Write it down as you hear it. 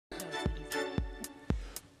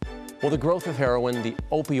Well, the growth of heroin, the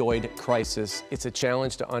opioid crisis, it's a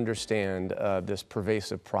challenge to understand this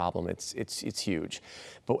pervasive problem. It's huge.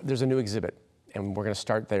 But there's a new exhibit, and we're going to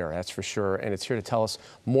start there, that's for sure. And it's here to tell us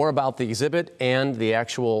more about the exhibit and the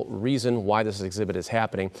actual reason why this exhibit is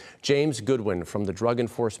happening. James Goodwin from the Drug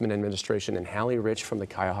Enforcement Administration and Hallie Rich from the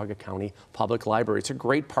Cuyahoga County Public Library. It's a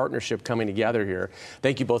great partnership coming together here.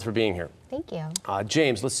 Thank you both for being here. Thank you.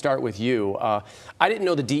 James, let's start with you. I didn't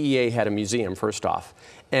know the DEA had a museum, first off.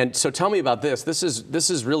 And so tell me about this. This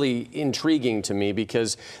is really intriguing to me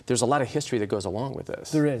because there's a lot of history that goes along with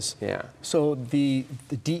this. There is. Yeah. So the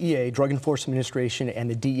DEA, Drug Enforcement Administration, and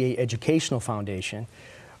the DEA Educational Foundation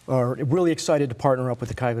are really excited to partner up with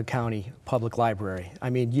the Cuyahoga County Public Library. I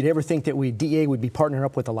mean, you'd ever think that DEA would be partnering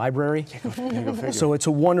up with the library? So it's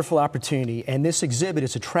a wonderful opportunity. And this exhibit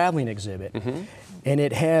is a traveling exhibit, and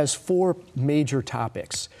it has 4 major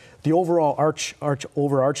topics. The overall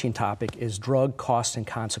overarching topic is drug costs and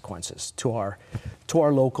consequences to our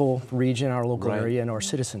local region, our local area, and our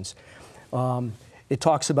citizens. It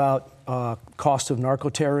talks about cost of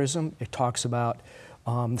narcoterrorism. It talks about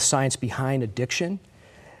the science behind addiction.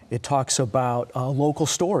 It talks about local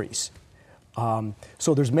stories.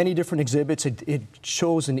 So there's many different exhibits. It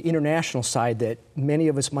shows an international side that many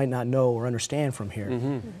of us might not know or understand from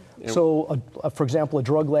here. So, for example, a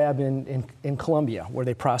drug lab in Colombia where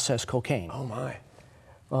they process cocaine. Oh my!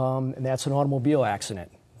 And that's an automobile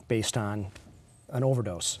accident based on an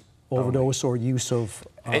overdose or use of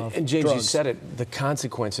and James, drugs. you said it. The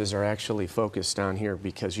consequences are actually focused on here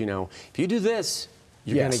because if you do this,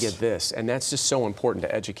 you're going to get this, and that's just so important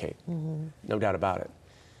to educate. No doubt about it.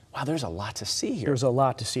 Wow, there's a lot to see here. There's a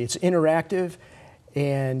lot to see. It's interactive,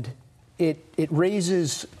 and it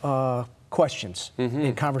raises questions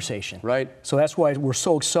in conversation. Right. So that's why we're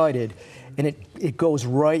so excited, and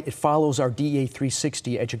it follows our DEA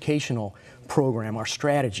 360 educational program, our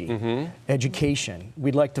strategy, education.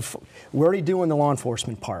 We're already doing the law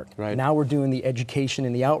enforcement part. Right. Now we're doing the education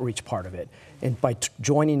and the outreach part of it. And by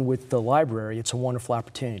joining with the library, it's a wonderful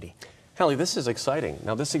opportunity. Hallie, this is exciting.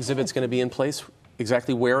 Now this exhibit's going to be in place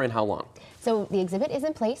exactly where and how long? So the exhibit is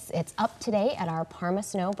in place. It's up today at our Parma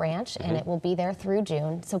Snow branch, and it will be there through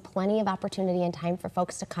June. So plenty of opportunity and time for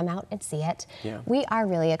folks to come out and see it. Yeah. We are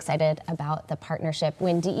really excited about the partnership.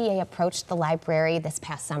 When DEA approached the library this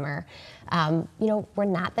past summer, we're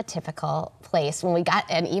not the typical place. When we got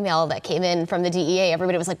an email that came in from the DEA,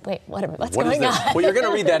 everybody was like, wait, what's going on? Well, you're going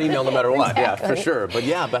to read that email no matter what, Exactly. yeah, for sure. But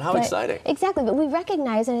how exciting. Exactly, but we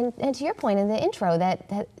recognize, and to your point in the intro,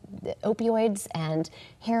 that opioids and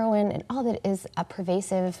heroin and all that is a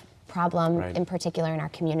pervasive problem, in particular in our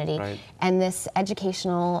community. And this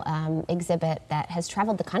educational exhibit that has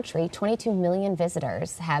traveled the country, 22 million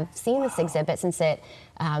visitors have seen this exhibit since it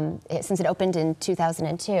opened in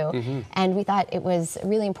 2002. And we thought it was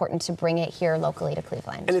really important to bring it here locally to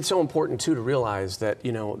Cleveland. And it's so important too to realize that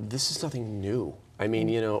this is nothing new. I mean,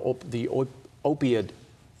 the opioid,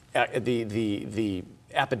 the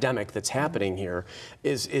epidemic that's happening here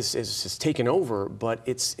is taken over, but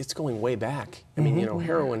it's going way back. I mean,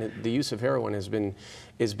 heroin, the use of heroin has been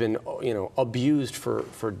abused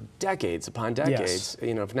for decades upon decades.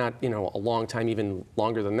 Yes. If not a long time, even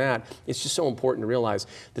longer than that. It's just so important to realize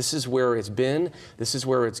this is where it's been, this is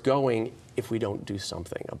where it's going. If we don't do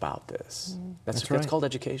something about this, that's called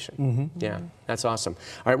education. Yeah, that's awesome.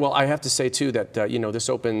 All right. Well, I have to say too that this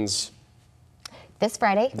opens. This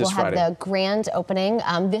Friday, we'll have the grand opening.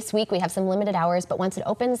 This week we have some limited hours, but once it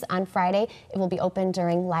opens on Friday, it will be open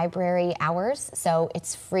during library hours, so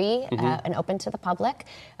it's free and open to the public.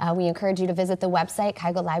 We encourage you to visit the website,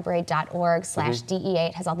 cuyahoga.library.org/DEA.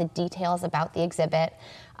 It has all the details about the exhibit.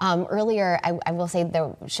 Earlier, I will say, they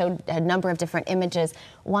showed a number of different images.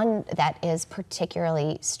 One that is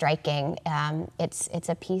particularly striking, it's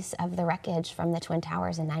a piece of the wreckage from the Twin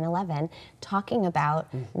Towers in 9/11, talking about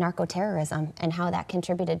narcoterrorism and how that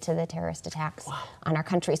contributed to the terrorist attacks on our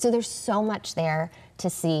country. So there's so much there to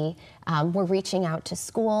see. We're reaching out to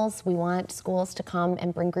schools. We want schools to come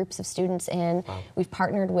and bring groups of students in. We've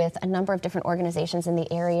partnered with a number of different organizations in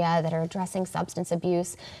the area that are addressing substance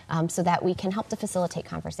abuse so that we can help to facilitate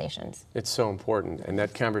conversations. It's so important, and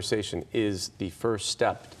that conversation is the first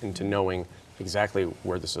step into knowing exactly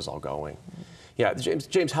where this is all going. Yeah,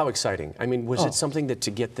 James, how exciting. I mean, was it something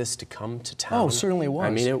to get this to come to town? Oh, it certainly was. I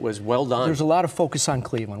mean, it was well done. There's a lot of focus on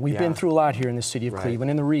Cleveland. We've been through a lot here in the city of Cleveland,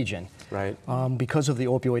 in the region, because of the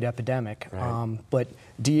opioid epidemic. But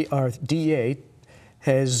our DEA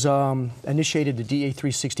has initiated the DEA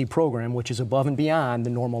 360 program, which is above and beyond the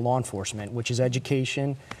normal law enforcement, which is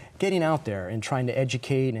education, getting out there and trying to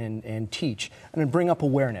educate and teach and bring up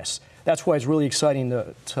awareness. That's why it's really exciting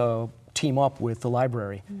to team up with the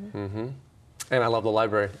library. And I love the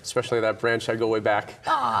library, especially that branch. I go way back,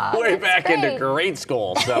 Great. into grade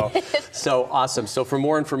school. So awesome. So for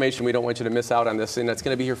more information, we don't want you to miss out on this, and it's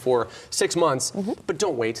going to be here for 6 months. But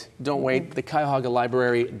don't wait. Don't wait. The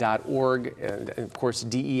CuyahogaLibrary.org, and of course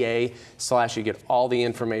DEA / you get all the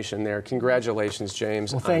information there. Congratulations,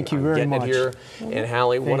 James. Well, thank you on very getting much. it here. And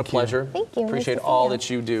Hallie, what a Thank you. pleasure. Thank you. Nice Appreciate to see all you. that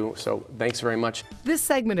you do. So thanks very much. This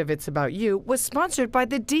segment of It's About You was sponsored by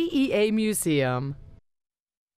the DEA Museum.